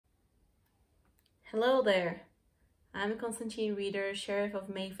Hello there, I'm Constantine Reader, Sheriff of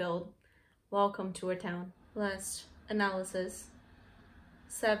Mayfield. Welcome to our town. Last analysis,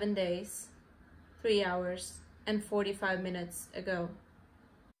 7 days, 3 hours, and 45 minutes ago.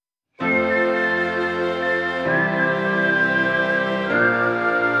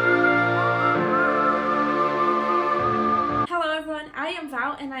 Hello everyone, I am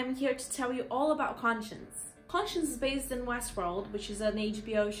Val and I'm here to tell you all about Conscience. Conscience is based in Westworld, which is an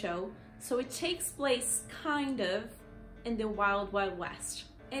HBO show, so it takes place kind of in the Wild Wild West.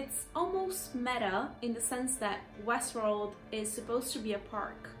 It's almost meta in the sense that Westworld is supposed to be a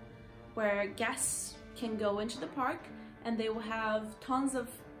park where guests can go into the park and they will have tons of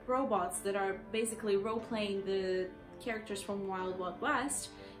robots that are basically role-playing the characters from Wild Wild West,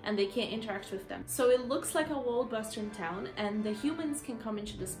 and they can't interact with them. So it looks like a Wild Western town, and the humans can come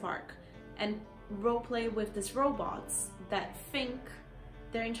into this park and roleplay with these robots that think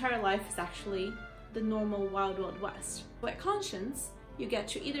their entire life is actually the normal Wild Wild West. So at Conscience, you get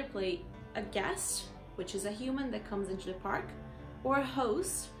to either play a guest, which is a human that comes into the park, or a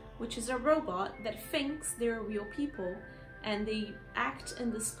host, which is a robot that thinks they're real people, and they act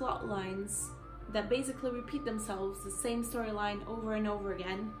in these plot lines that basically repeat themselves, the same storyline over and over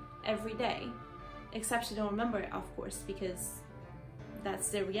again every day. Except you don't remember it, of course, because that's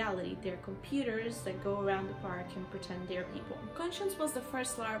their reality. They're computers that go around the park and pretend they're people. Conscience was the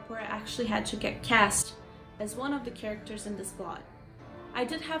first LARP where I actually had to get cast as one of the characters in this plot. I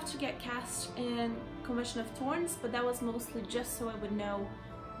did have to get cast in Commission of Thorns, but that was mostly just so I would know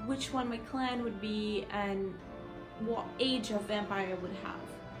which one my clan would be and what age of vampire I would have.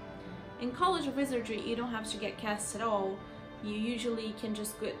 In College of Wizardry, you don't have to get cast at all. You usually can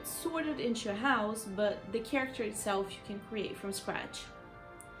just get sorted into a house, but the character itself you can create from scratch.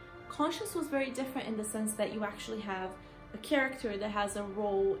 Conscience was very different in the sense that you actually have a character that has a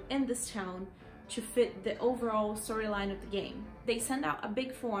role in this town to fit the overall storyline of the game. They send out a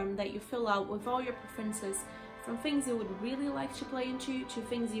big form that you fill out with all your preferences, from things you would really like to play into to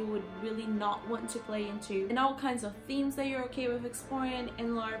things you would really not want to play into, and all kinds of themes that you're okay with exploring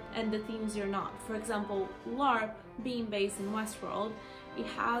in LARP and the themes you're not. For example, LARP being based in Westworld, it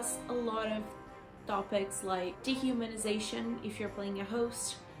has a lot of topics like dehumanization. If you're playing a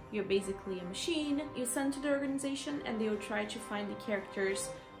host, you're basically a machine you send to the organization and they will try to find the characters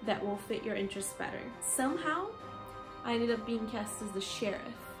that will fit your interests better. Somehow, I ended up being cast as the sheriff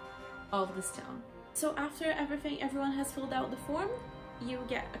of this town. So after everyone has filled out the form, you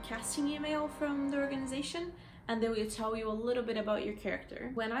get a casting email from the organization and they will tell you a little bit about your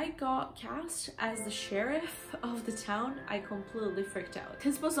character. When I got cast as the sheriff of the town, I completely freaked out.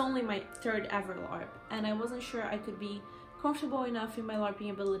 This was only my third ever LARP and I wasn't sure I could be comfortable enough in my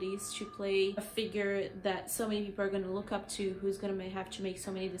LARPing abilities to play a figure that so many people are going to look up to, who's going to have to make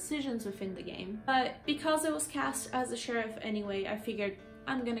so many decisions within the game. But because I was cast as the sheriff anyway, I figured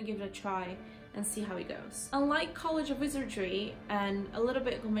I'm gonna give it a try and see how it goes. Unlike College of Wizardry and a little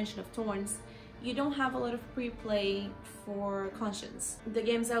bit of Commission of Thorns, you don't have a lot of pre-play for Conscience. The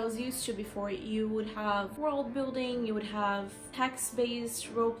games I was used to before, you would have world building, you would have text-based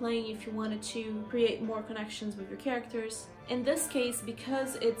role-playing if you wanted to create more connections with your characters. In this case,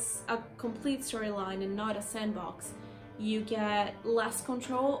 because it's a complete storyline and not a sandbox, you get less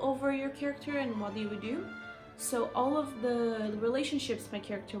control over your character and what you would do. So all of the relationships my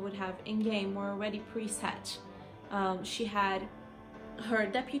character would have in-game were already preset. She had her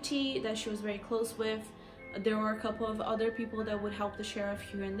deputy that she was very close with. There were a couple of other people that would help the sheriff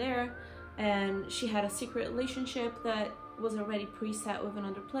here and there. And she had a secret relationship that was already preset with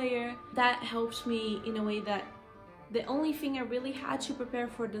another player. That helped me in a way that the only thing I really had to prepare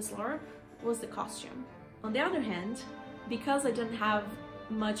for this LARP was the costume. On the other hand, because I didn't have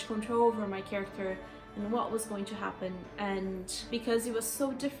much control over my character and what was going to happen, and because it was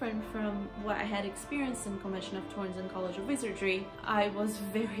so different from what I had experienced in Commission of Thorns and College of Wizardry, I was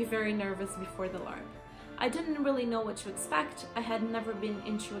very nervous before the LARP. I didn't really know what to expect. I had never been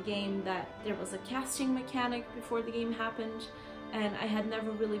into a game that there was a casting mechanic before the game happened, and I had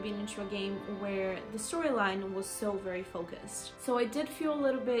never really been into a game where the storyline was so very focused. So I did feel a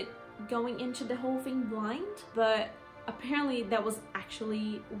little bit going into the whole thing blind, but apparently that was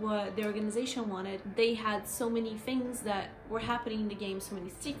actually what the organization wanted. They had so many things that were happening in the game, so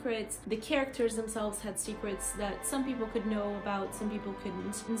many secrets. The characters themselves had secrets that some people could know about, some people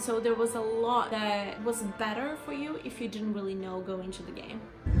couldn't. And so there was a lot that was better for you if you didn't really know going into the game.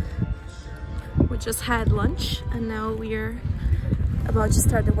 We just had lunch and now we're about to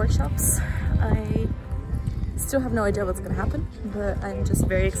start the workshops. I still have no idea what's gonna happen, but I'm just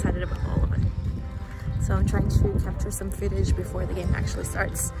very excited about all of it. So I'm trying to capture some footage before the game actually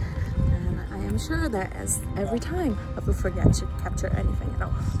starts. And I I am sure that as every time I will forget to capture anything at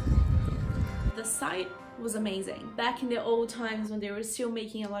all. The site was amazing. Back in the old times when they were still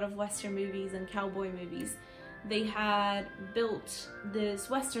making a lot of Western movies and cowboy movies, they had built this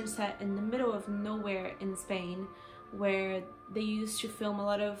Western set in the middle of nowhere in Spain, where they used to film a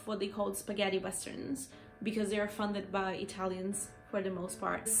lot of what they called spaghetti westerns, because they are funded by Italians for the most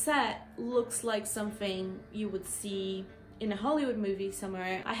part. The set looks like something you would see in a Hollywood movie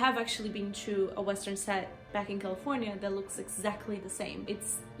somewhere. I have actually been to a Western set back in California that looks exactly the same.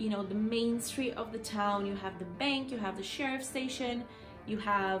 It's, you know, the main street of the town, you have the bank, you have the sheriff's station, you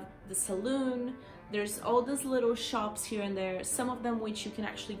have the saloon, there's all these little shops here and there, some of them which you can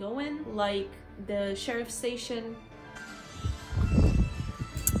actually go in, like the sheriff's station.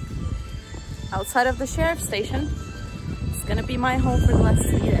 Outside of the sheriff's station, it's gonna be my home for the last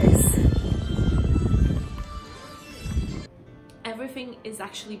 3 days. Everything is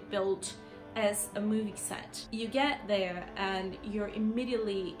actually built as a movie set. You get there and you're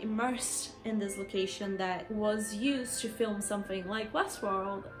immediately immersed in this location that was used to film something like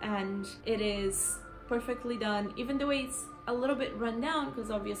Westworld, and it is perfectly done. Even the way it's a little bit run down, because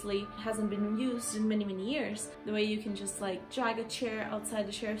obviously it hasn't been used in many years, the way you can just like drag a chair outside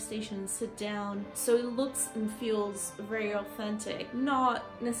the sheriff's station and sit down, so it looks and feels very authentic, not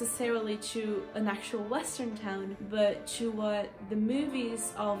necessarily to an actual Western town, but to what the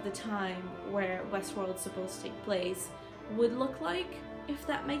movies of the time where Westworld's supposed to take place would look like, if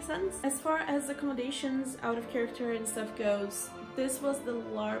that makes sense. As far as accommodations out of character and stuff goes, this was the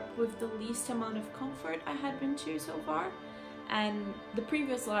LARP with the least amount of comfort I had been to so far. And the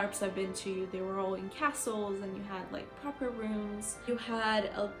previous LARPs I've been to, they were all in castles and you had like proper rooms. You had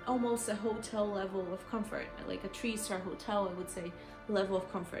almost a hotel level of comfort, like a 3-star hotel, I would say, level of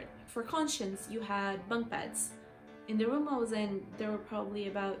comfort. For Conscience, you had bunk beds. In the room I was in, there were probably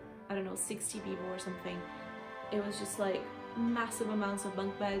about, I don't know, 60 people or something. It was just like massive amounts of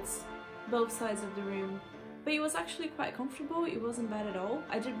bunk beds, both sides of the room. But it was actually quite comfortable, it wasn't bad at all.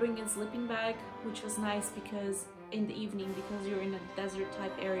 I did bring a sleeping bag, which was nice because in the evening, because you're in a desert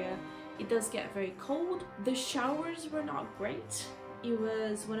type area, it does get very cold. The showers were not great. It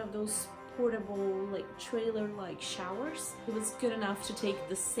was one of those portable, like trailer-like showers. It was good enough to take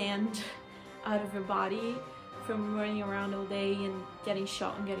the sand out of your body from running around all day and getting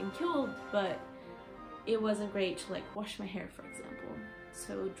shot and getting killed, but it wasn't great to like wash my hair, for example.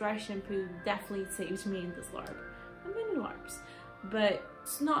 So dry shampoo definitely saved me in this LARP. I'm in LARPs, but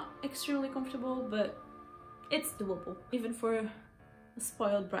it's not extremely comfortable, but it's doable, even for a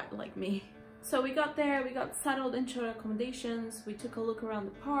spoiled brat like me. So we got there, we got settled into our accommodations, we took a look around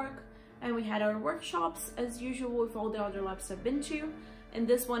the park, and we had our workshops as usual with all the other LARPs I've been to. And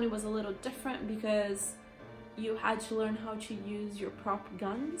this one, it was a little different because you had to learn how to use your prop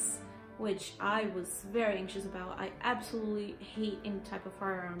guns, which I was very anxious about. I absolutely hate any type of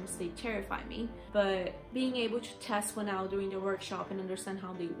firearms, they terrify me. But being able to test one out during the workshop and understand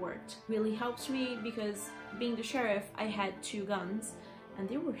how they worked really helped me, because being the sheriff, I had 2 guns and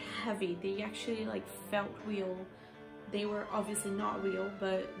they were heavy. They actually like felt real. They were obviously not real,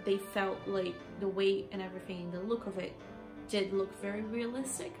 but they felt like the weight and everything, the look of it did look very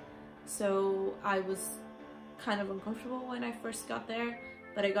realistic. So I was kind of uncomfortable when I first got there,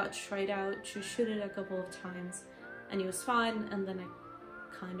 but I got tried out to shoot it a couple of times and it was fun, and then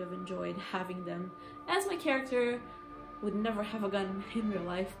I kind of enjoyed having them. As my character would never have a gun in real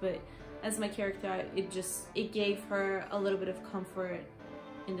life, but as my character, it gave her a little bit of comfort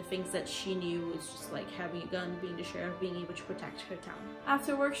in the things that she knew, was just like having a gun, being the sheriff, being able to protect her town.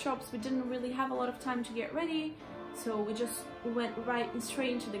 After workshops, we didn't really have a lot of time to get ready, so we just went right and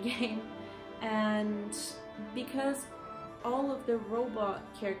straight into the game. And because all of the robot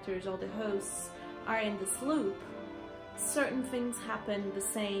characters, all the hosts, are in this loop, certain things happen the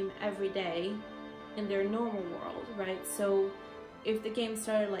same every day in their normal world, right? So if the game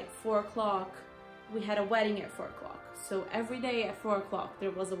started like 4 o'clock, we had a wedding at 4 o'clock. So every day at 4 o'clock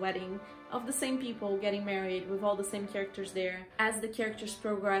there was a wedding of the same people getting married with all the same characters there. As the characters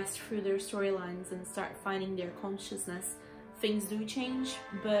progress through their storylines and start finding their consciousness, things do change,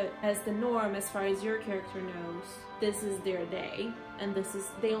 but as the norm, as far as your character knows, this is their day, and this is,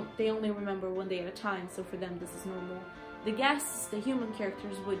 they only remember one day at a time, so for them this is normal. The guests, the human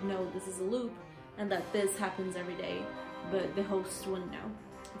characters, would know this is a loop and that this happens every day, but the hosts wouldn't know,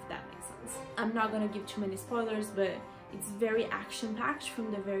 if that makes sense. I'm not gonna give too many spoilers, but it's very action-packed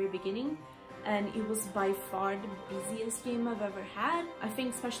from the very beginning, and it was by far the busiest game I've ever had. I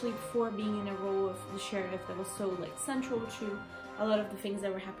think especially for being in a role of the sheriff that was so like central to a lot of the things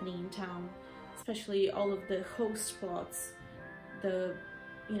that were happening in town, especially all of the host plots, the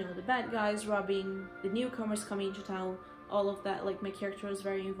you know, the bad guys robbing, the newcomers coming into town, all of that. Like, my character was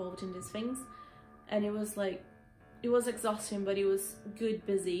very involved in these things, and it was like, it was exhausting, but it was good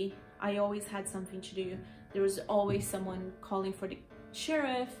busy. I always had something to do. There was always someone calling for the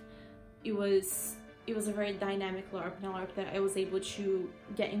sheriff. It was a very dynamic LARP, and a LARP that I was able to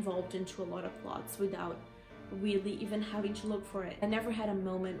get involved into a lot of plots without really even having to look for it. I never had a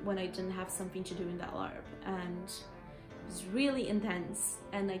moment when I didn't have something to do in that LARP, and it was really intense.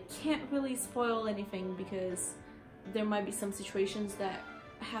 And I can't really spoil anything because there might be some situations that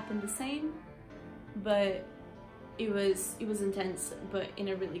happen the same, but it was intense, but in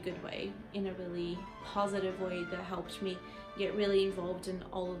a really good way, in a really positive way that helped me get really involved in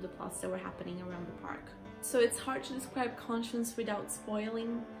all of the plots that were happening around the park. So it's hard to describe Conscience without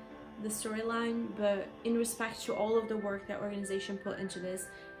spoiling the storyline, but in respect to all of the work that organization put into this,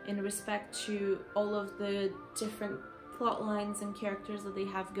 in respect to all of the different plot lines and characters that they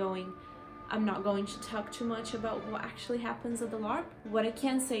have going, I'm not going to talk too much about what actually happens at the LARP. What I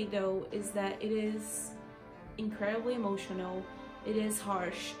can say though is that it is incredibly emotional. It is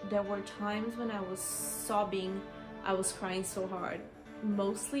harsh. There were times when I was sobbing, I was crying so hard,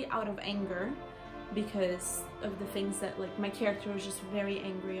 mostly out of anger because of the things that, like, my character was just very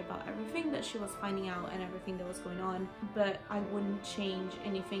angry about everything that she was finding out and everything that was going on, but I wouldn't change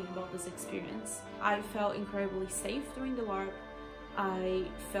anything about this experience. I felt incredibly safe during the LARP. I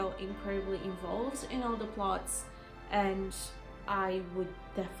felt incredibly involved in all the plots, and I would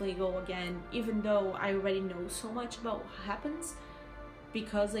definitely go again, even though I already know so much about what happens.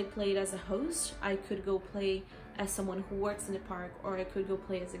 Because I played as a host, I could go play as someone who works in the park, or I could go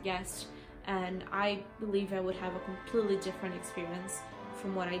play as a guest, and I believe I would have a completely different experience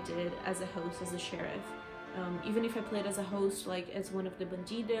from what I did as a host, as a sheriff. Even if I played as a host, like as one of the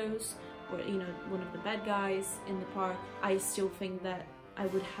bandidos, or, you know, one of the bad guys in the park, I still think that I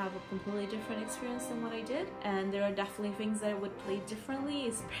would have a completely different experience than what I did. And there are definitely things that I would play differently,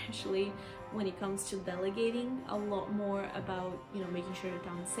 especially when it comes to delegating a lot more about, you know, making sure the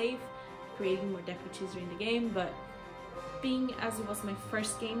town is safe, creating more deputies during the game. But being, as it was my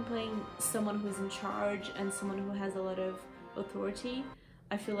first game, playing someone who's in charge and someone who has a lot of authority,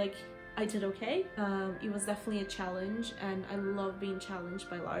 I feel like I did okay. It was definitely a challenge, and I love being challenged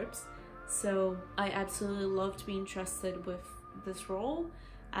by LARPs. So I absolutely loved being trusted with this role,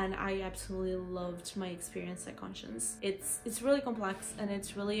 and I absolutely loved my experience at Conscience. It's really complex, and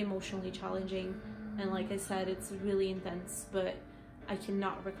it's really emotionally challenging, and like I said, it's really intense, but I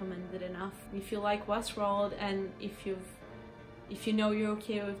cannot recommend it enough. If you like Westworld, and if you know you're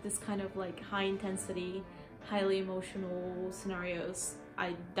okay with this kind of like high intensity, highly emotional scenarios,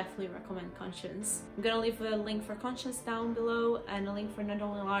 I definitely recommend Conscience. I'm gonna leave a link for Conscience down below, and a link for Not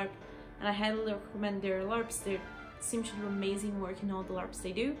Only LARP, and I highly recommend their LARPs. They seem to do amazing work in all the LARPs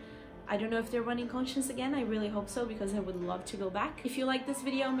they do. I don't know if they're running Conscience again. I really hope so, because I would love to go back. If you like this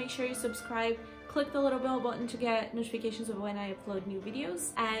video, make sure you subscribe, click the little bell button to get notifications of when I upload new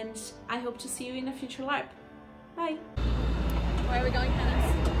videos, and I hope to see you in a future LARP. Bye! Where are we going,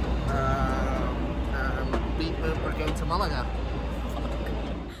 Hannes? We're going to Malaga.